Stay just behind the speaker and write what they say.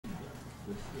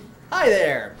Hi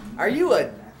there! Are you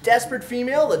a desperate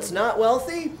female that's not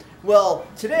wealthy? Well,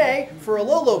 today, for a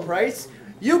low price,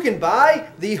 you can buy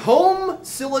the home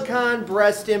silicone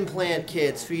breast implant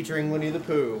kits featuring Winnie the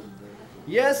Pooh.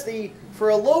 Yes, for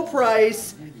a low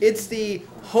price, it's the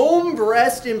home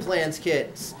breast implants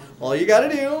kits. All you gotta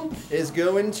do is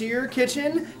go into your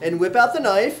kitchen and whip out the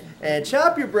knife and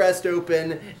chop your breast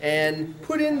open and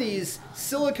put in these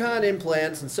silicone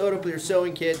implants and sew it up with your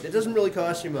sewing kit. It doesn't really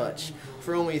cost you much.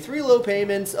 For only 3 low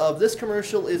payments of this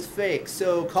commercial is fake.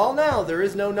 So call now, there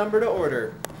is no number to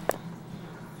order.